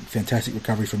making fantastic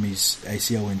recovery from his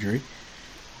ACL injury.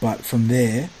 But from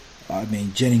there,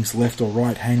 Jennings left or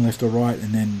right, Hayne left or right,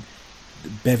 and then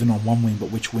Bevan on one wing,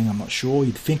 but which wing I'm not sure.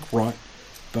 You'd think right,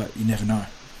 but you never know.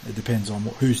 It depends on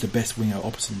who's the best winger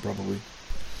opposite him, probably.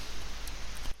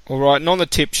 All right, and on the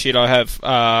tip sheet I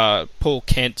have Paul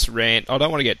Kent's rant. I don't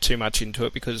want to get too much into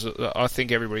it because I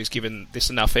think everybody's given this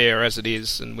enough air as it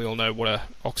is, and we all know what a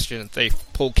oxygen thief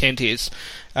Paul Kent is.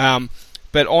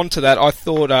 But on to that, I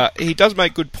thought he does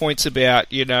make good points about,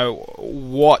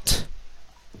 what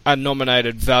a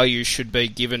nominated value should be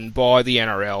given by the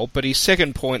NRL, but his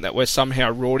second point that we're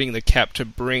somehow rorting the cap to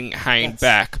bring Hayne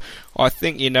back, I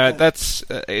think that's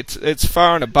it's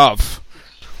far and above.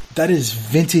 That is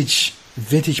vintage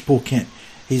Paul Kent.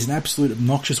 He's an absolute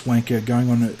obnoxious wanker going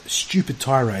on a stupid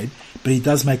tirade, but he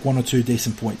does make 1 or 2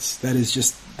 decent points. That is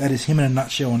him in a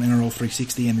nutshell on NRL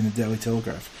 360 and in the Daily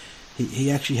Telegraph. He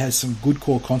actually has some good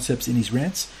core concepts in his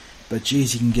rants. But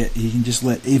geez, he can just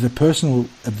let either personal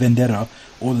vendetta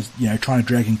or trying to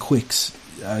drag in quicks,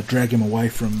 drag him away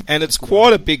from. And it's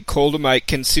quite a big call to make,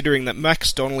 considering that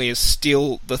Max Donnelly is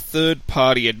still the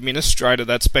third-party administrator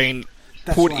that's been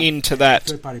put into that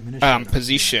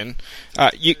position.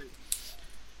 You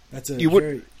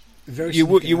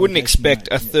wouldn't expect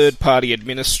a third-party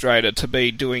administrator to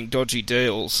be doing dodgy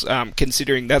deals,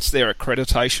 considering that's their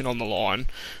accreditation on the line,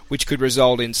 which could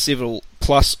result in civil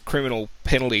plus criminal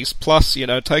penalties, plus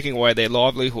taking away their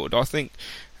livelihood. I think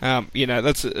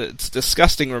it's a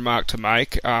disgusting remark to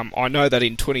make. I know that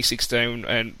in 2016,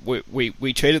 and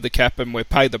we cheated the cap and we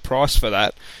paid the price for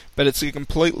that, but it's a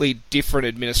completely different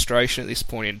administration at this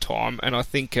point in time, and I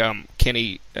think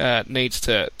Kenny needs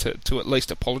to at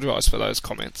least apologise for those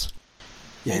comments.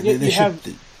 Yeah,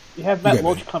 you have Matt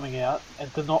Lodge coming out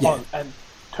and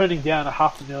turning down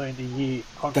 $500,000 a year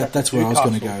contract. That's where I was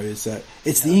going to go. Is that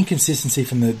it's the inconsistency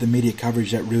from the media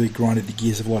coverage that really grinded the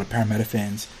gears of a lot of Parramatta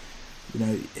fans.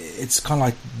 It's kind of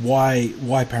like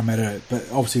why Parramatta, but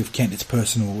obviously with Kent, it's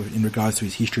personal in regards to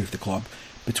his history of the club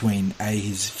between A,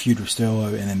 his feud with Sterlo,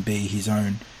 and then B, his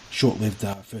own short-lived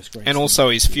first grade. And also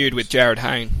his feud with Jared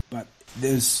Hayne. But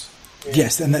there's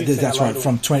that's right.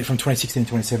 From 2016 to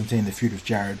 2017, the feud with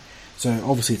Jared. So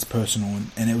obviously it's personal,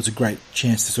 and it was a great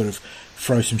chance to sort of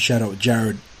throw some shadow at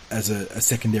Jared as a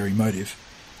secondary motive.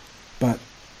 But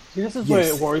this is where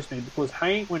it worries me, because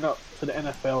Hayne went up to the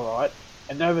NFL, right?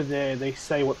 And over there, they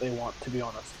say what they want, to be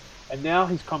honest. And now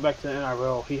he's come back to the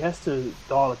NRL. He has to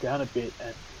dial it down a bit,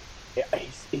 and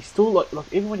he's still like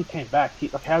even when he came back,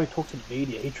 how he talked to the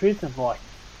media, he treated them like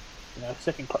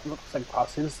second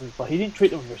class citizens, but he didn't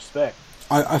treat them with respect.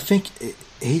 I think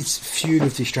his feud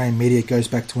with the Australian media goes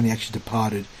back to when he actually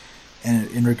departed, and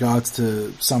in regards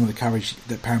to some of the coverage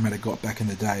that Parramatta got back in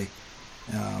the day,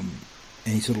 and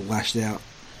he sort of lashed out.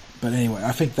 But anyway,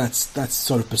 I think that's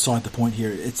sort of beside the point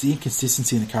here. It's the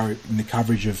inconsistency in the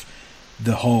coverage of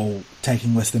the whole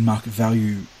taking less than market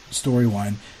value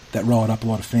storyline that riled up a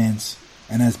lot of fans.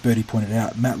 And as Bertie pointed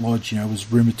out, Matt Lodge,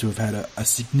 was rumoured to have had a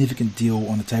significant deal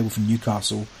on the table from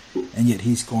Newcastle, and yet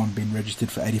he's been registered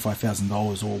for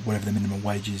 $85,000 or whatever the minimum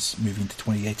wage is moving into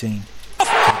 2018.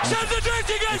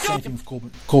 The same thing with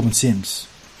Corbin Sims.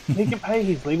 He can pay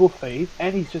his legal fees,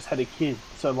 and he's just had a kid.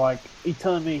 So, he's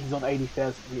telling me he's on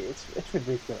 80,000 a year. It's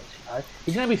ridiculous,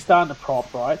 He's going to be starting the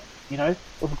prop, right?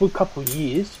 With a good couple of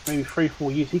years, maybe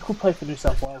 3-4 years, he could play for New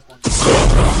South Wales one year.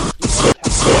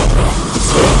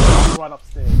 Right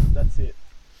upstairs. That's it.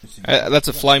 That's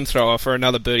a flamethrower for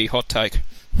another Birdie hot take.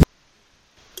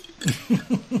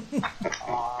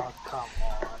 Oh,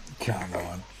 Come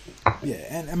on. Yeah,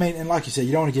 and like you said,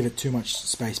 you don't want to give it too much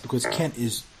space because Kent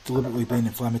is deliberately being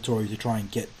inflammatory to try and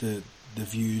get the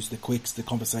views, the clicks, the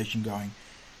conversation going.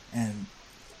 And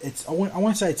I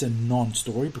want to say it's a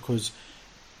non-story because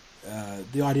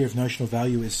the idea of notional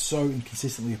value is so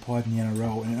inconsistently applied in the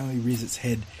NRL, and it only rears its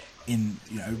head in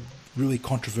really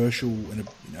controversial and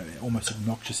almost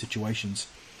obnoxious situations.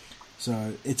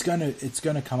 So it's going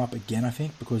to come up again, I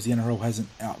think, because the NRL hasn't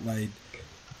outlaid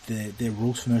their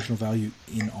rules for notional value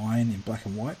in iron, in black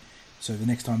and white. So the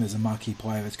next time there's a marquee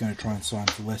player that's going to try and sign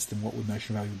for less than what would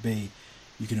notional value be,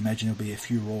 you can imagine there'll be a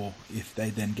furore if they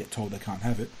then get told they can't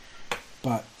have it.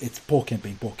 But it's poor Kent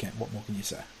being poor Kent. What more can you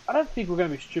say? I don't think we're going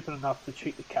to be stupid enough to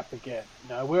cheat the cap again.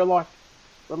 We're going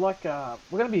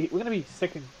to be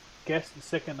second guessed and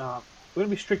second. We're going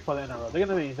to be strict by the NRL. They're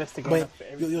going to be investigating for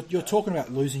everything. You're talking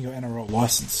about losing your NRL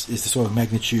license is the sort of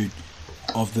magnitude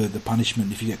of the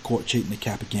punishment if you get caught cheating the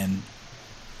cap again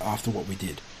after what we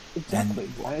did. Exactly.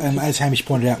 And as Hamish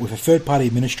pointed out, with a third-party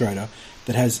administrator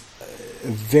that has a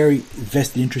very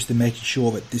vested interest in making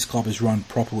sure that this club is run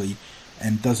properly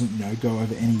and doesn't go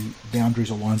over any boundaries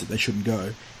or lines that they shouldn't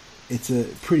go, it's a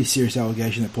pretty serious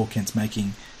allegation that Paul Kent's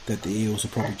making that the Eels are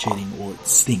probably cheating, or it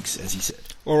stinks, as he said.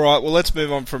 All right, well, let's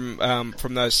move on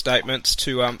from those statements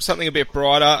to something a bit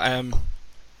brighter.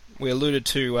 We alluded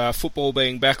to football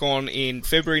being back on in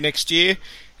February next year,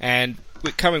 and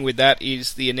coming with that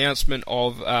is the announcement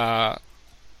of a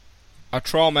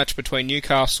trial match between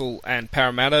Newcastle and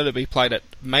Parramatta to be played at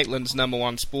Maitland's number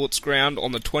 1 sports ground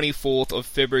on the 24th of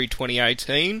February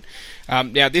 2018.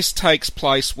 Now, this takes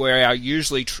place where our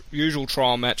usual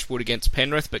trial match would against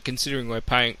Penrith, but considering we're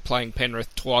playing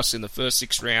Penrith twice in the first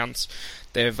 6 rounds,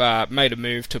 they've made a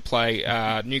move to play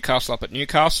Newcastle up at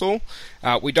Newcastle.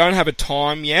 We don't have a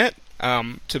time yet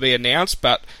to be announced,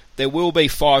 but there will be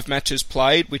 5 matches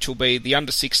played, which will be the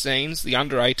under-16s, the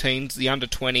under-18s, the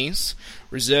under-20s,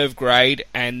 reserve grade,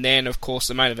 and then, of course,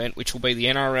 the main event, which will be the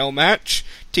NRL match.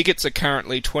 Tickets are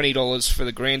currently $20 for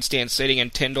the grandstand seating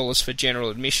and $10 for general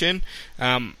admission.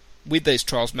 With these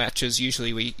trials matches,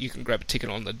 usually you can grab a ticket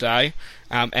on the day,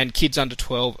 and kids under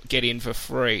 12 get in for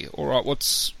free. All right,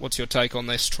 what's your take on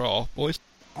this trial, boys?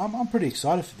 I'm pretty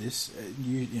excited for this.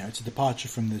 It's a departure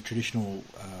from the traditional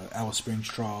Alice Springs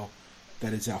trial.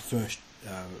 That is our first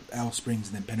Alice Springs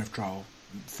and then Penrith trial.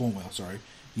 Formwell, sorry.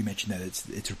 You mentioned that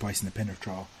it's replacing the Penrith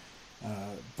trial.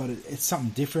 But it's something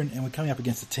different, and we're coming up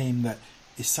against a team that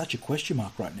is such a question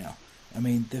mark right now. I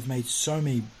mean, they've made so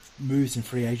many moves in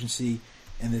free agency,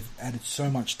 and they've added so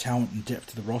much talent and depth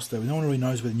to the roster. No one really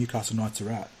knows where the Newcastle Knights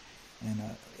are at. And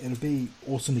it'll be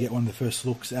awesome to get one of the first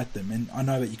looks at them. And I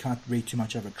know that you can't read too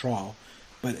much of a trial,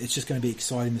 but it's just going to be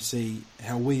exciting to see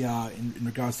how we are in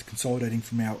regards to consolidating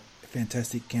from our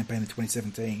fantastic campaign in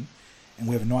 2017 and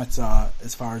where the Knights are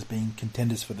as far as being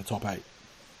contenders for the top 8.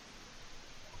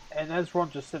 And as Ron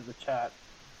just said in the chat,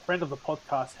 friend of the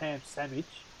podcast, Ham Sandwich,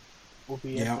 will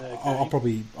be at the game. I'll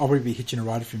probably be hitching a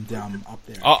ride for him down up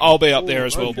there. I'll be up there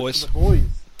as well, boys.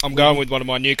 I'm going with one of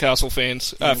my Newcastle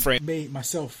friends.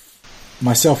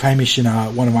 Myself, Hamish,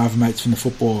 and one of my other mates from the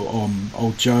football,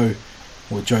 old Joe,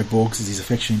 or Joe Borgs, as he's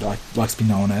affectionately likes to be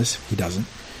known as. He doesn't.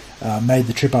 Made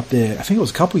the trip up there. I think it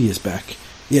was a couple of years back.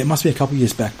 Yeah, it must be a couple of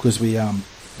years back because we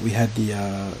had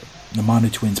the Manu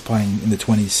twins playing in the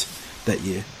 20s that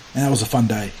year, and that was a fun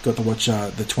day. Got to watch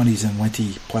the 20s and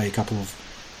Wenty play a couple of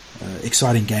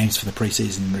exciting games for the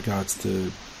pre-season in regards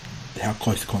to how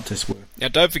close the contests were. Now,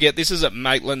 don't forget, this is at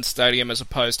Maitland Stadium as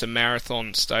opposed to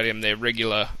Marathon Stadium, their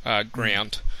regular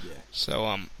ground. Yeah.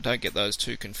 So don't get those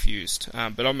two confused.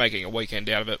 But I'm making a weekend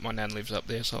out of it. My nan lives up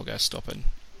there, so I'll go stop and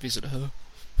visit her.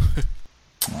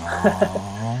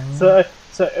 So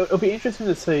it'll be interesting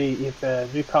to see if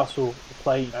Newcastle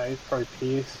play, probably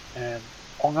Pearce and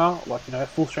Ponga,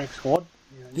 full strength squad.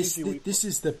 This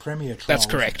is the Premier trial. That's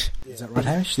correct. Is that right,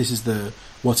 Hamish? This is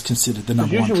what's considered the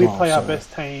number one trial. Usually we play our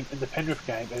best team in the Penrith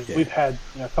game, and we've had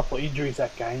a couple of injuries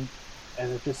that game,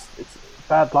 and it's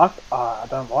bad luck. I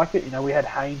don't like it. We had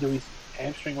Hayne do his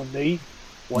hamstring or knee.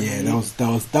 That was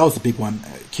the big one.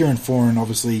 Kieran Foran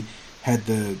obviously had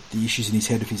the issues in his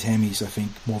head of his hammies, I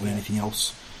think, more than anything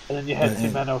else. And then you had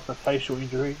Tim Manners with a facial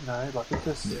injury.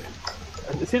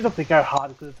 It seems like they go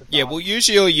hard because it's well,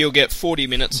 usually you'll get 40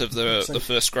 minutes of the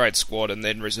first grade squad, and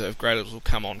then reserve graders will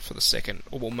come on for the second,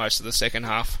 or most of the second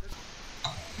half.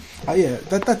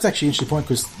 That's actually an interesting point,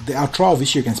 because our trial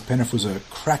this year against Penrith was a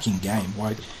cracking game.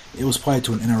 It was played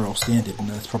to an NRL standard, and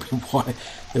that's probably why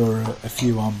there were a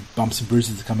few bumps and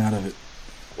bruises that come out of it.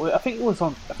 Well, I think it was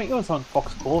on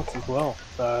Fox Sports as well.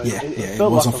 So it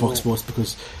was on Fox Sports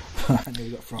because I never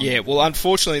got from. Yeah, well,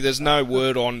 unfortunately, there's no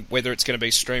word on whether it's going to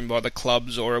be streamed by the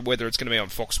clubs or whether it's going to be on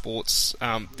Fox Sports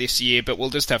this year. But we'll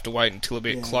just have to wait until a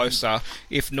bit closer.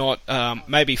 If not,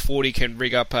 maybe 40 can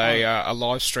rig up a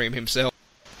live stream himself.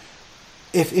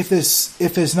 If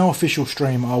there's no official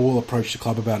stream, I will approach the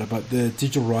club about it. But the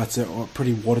digital rights are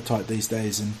pretty watertight these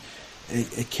days, and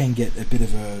it can get a bit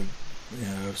of a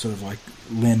sort of like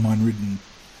landmine-ridden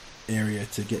area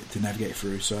to navigate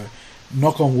through. So,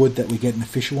 knock on wood that we get an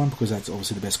official one, because that's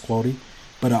obviously the best quality.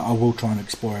 But I will try and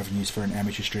explore avenues for an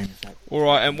amateur stream. All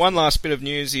right, and one last bit of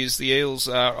news is the Eels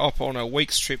are up on a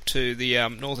week's trip to the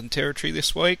Northern Territory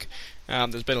this week.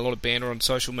 There's been a lot of banter on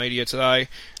social media today.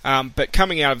 But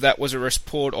coming out of that was a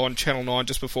report on Channel 9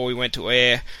 just before we went to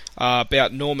air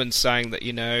about Norman saying that,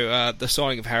 the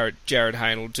signing of Jared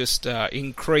Hayne will just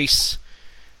increase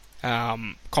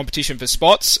competition for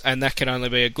spots, and that can only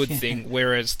be a good thing,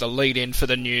 whereas the lead-in for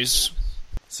the news...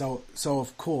 So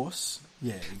of course...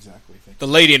 Yeah, exactly. The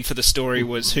lead-in for the story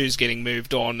was who's getting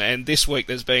moved on, and this week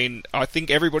there's been... I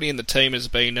think everybody in the team has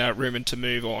been rumoured to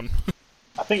move on.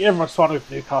 I think everyone's signing with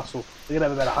Newcastle. They're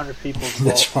going to have about 100 people.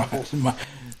 That's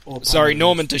right. Sorry,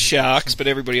 Norman to Sharks, but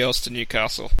everybody else to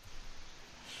Newcastle.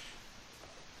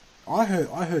 I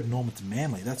heard Norman to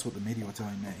Manly. That's what the media were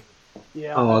telling me.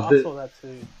 Yeah, I saw that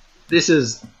too. It's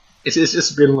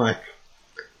just been like...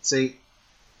 See,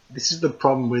 this is the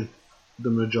problem with the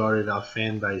majority of our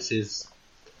fan base is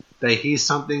they hear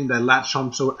something, they latch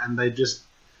onto it, and they just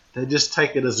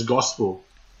take it as gospel.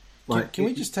 Like, can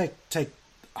we just take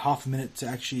half a minute to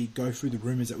actually go through the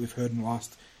rumours that we've heard in the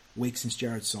last week since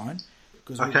Jared signed?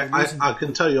 I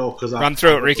can tell you all because run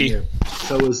through it, Ricky.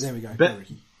 So it was there we go.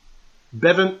 Ricky.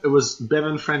 It was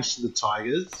Bevan French to the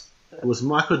Tigers. It was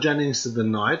Michael Jennings to the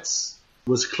Knights. It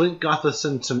was Clint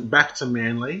Gutherson back to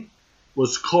Manly. It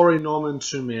was Corey Norman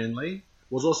to Manly. It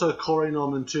was also Corey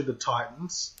Norman to the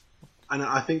Titans. And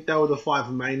I think they were the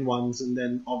 5 main ones. And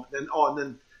then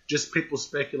just people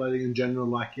speculating in general,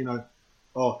 like,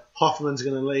 Hoffman's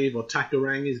going to leave or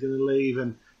Takarangi's going to leave,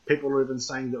 and people are even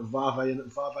saying that Vave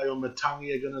or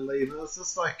Matangi are going to leave. And it's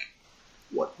just like,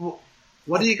 what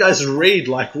do you guys read?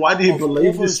 Like, why do you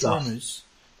believe this stuff? Rumors,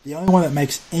 the only one that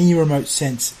makes any remote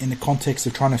sense in the context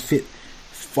of trying to fit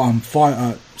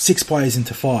 6 players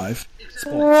into 5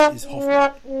 spots is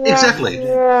Hoffman. Exactly. Even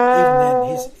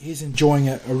then, he's enjoying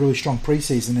a really strong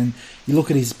preseason, and you look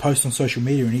at his post on social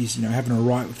media, and he's having a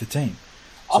riot with the team.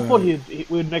 I thought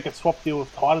we'd make a swap deal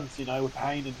with Titans, with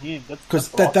Hayne and him. Because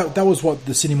that was what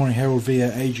the Sydney Morning Herald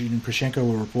via Adrian Prashenko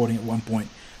were reporting at one point,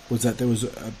 was that there was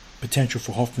a potential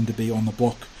for Hoffman to be on the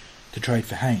block to trade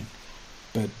for Hayne.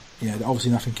 But,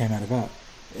 obviously nothing came out of that.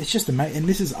 It's just amazing. And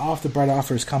this is after Brad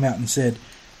Arthur has come out and said,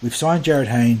 we've signed Jared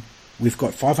Hayne, we've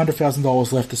got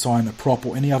 $500,000 left to sign a prop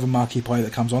or any other marquee player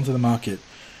that comes onto the market.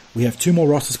 We have 2 more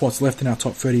roster spots left in our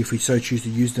top 30 if we so choose to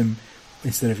use them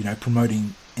instead of,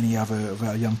 promoting any other of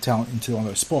our young talent into one of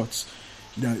those spots.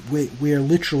 We're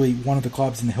literally one of the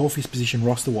clubs in the healthiest position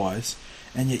roster-wise,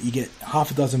 and yet you get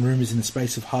half a dozen rumours in the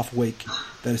space of half a week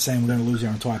that are saying we're going to lose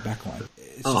our entire backline.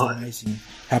 It's just amazing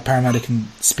how Parramatta can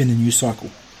spin a news cycle.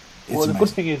 The good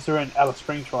thing is they're in Alice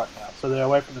Springs right now, so they're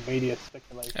away from the media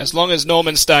speculation. As long as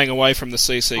Norman's staying away from the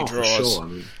CC draws.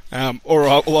 Sure. All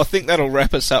right, well, I think that'll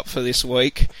wrap us up for this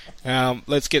week.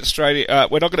 Let's get straight in.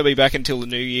 We're not going to be back until the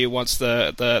new year once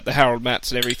the Harold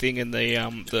Matts and everything and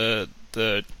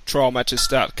the trial matches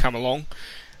start to come along.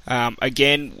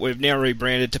 Again, we've now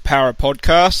rebranded to Para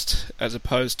Podcast as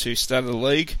opposed to Start of the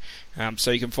League.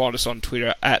 So you can find us on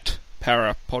Twitter at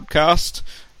Para Podcast.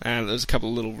 There's a couple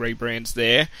of little rebrands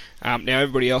there. Now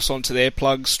everybody else onto their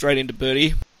plugs, straight into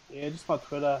Birdie. Yeah, just my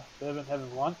Twitter, Bourbon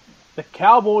Heaven won. The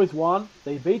Cowboys won.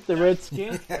 They beat the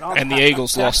Redskins. And the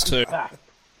Eagles lost too.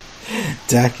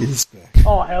 Dak is back.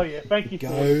 Oh, hell yeah. Thank you for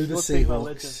Go the your team, my Seahawks.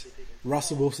 legend.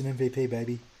 Russell Wilson MVP,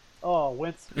 baby. Oh,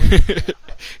 Wentz.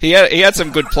 He had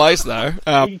some good plays though. You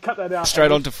can cut that out.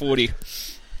 Straight on to 40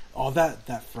 Oh, that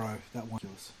throw, that one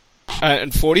kills.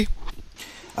 and 40.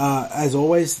 As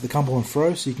always, the Cumberland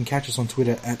Throw, so you can catch us on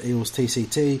Twitter at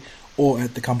EaglesTCT or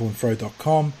at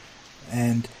thecumberlandthrow.com.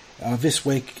 And this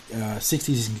week, 60s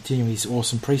is continuing his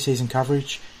awesome preseason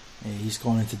coverage. He's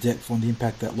gone into depth on the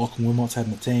impact that Lachlan Wilmot's had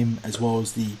in the team, as well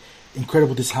as the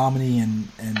incredible disharmony and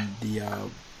the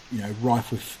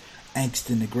rife with angst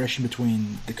and aggression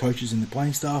between the coaches and the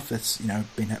playing staff. That's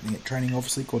been happening at training,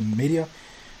 obviously, according to the media.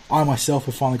 I myself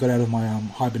have finally got out of my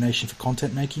hibernation for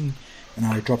content making, and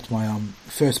I dropped my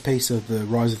first piece of the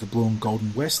Rise of the Blue and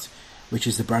Golden West, which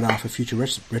is the Brad Arthur Future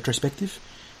Retrospective,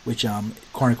 which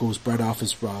chronicles Brad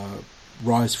Arthur's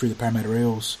rise through the Parramatta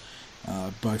Eels,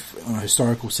 both on a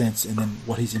historical sense and then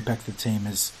what his impact to the team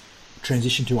has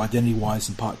transitioned to identity-wise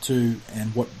in part 2,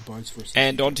 and what bodes for us.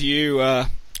 And on to you,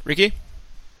 Ricky.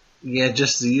 Yeah,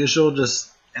 just the usual,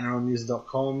 just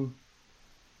NRLnews.com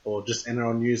or just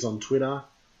NRL News on Twitter.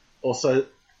 Also,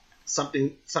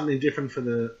 something different for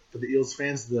the Eels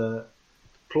fans. The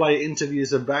player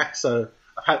interviews are back, so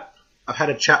I've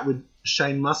had a chat with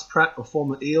Shane Muspratt, a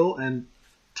former Eel, and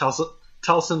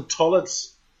Tulson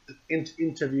Tollett's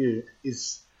interview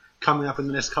is coming up in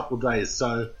the next couple of days.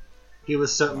 So he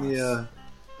was certainly a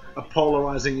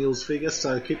polarising Eels figure.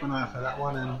 So keep an eye out for that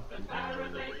one, and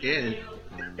yeah,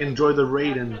 enjoy the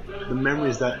read and the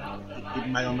memories that it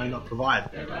may or may not provide.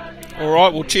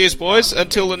 Alright, well cheers boys.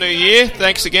 Until the new year,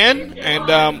 thanks again, and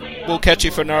we'll catch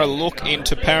you for another look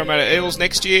into Parramatta Eels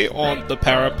next year on the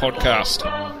Para Podcast.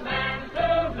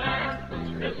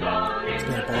 It's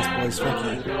been a blast, boys.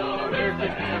 Thank you.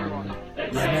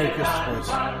 Yeah, Merry Christmas, boys.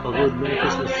 Oh, good. Merry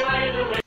Christmas.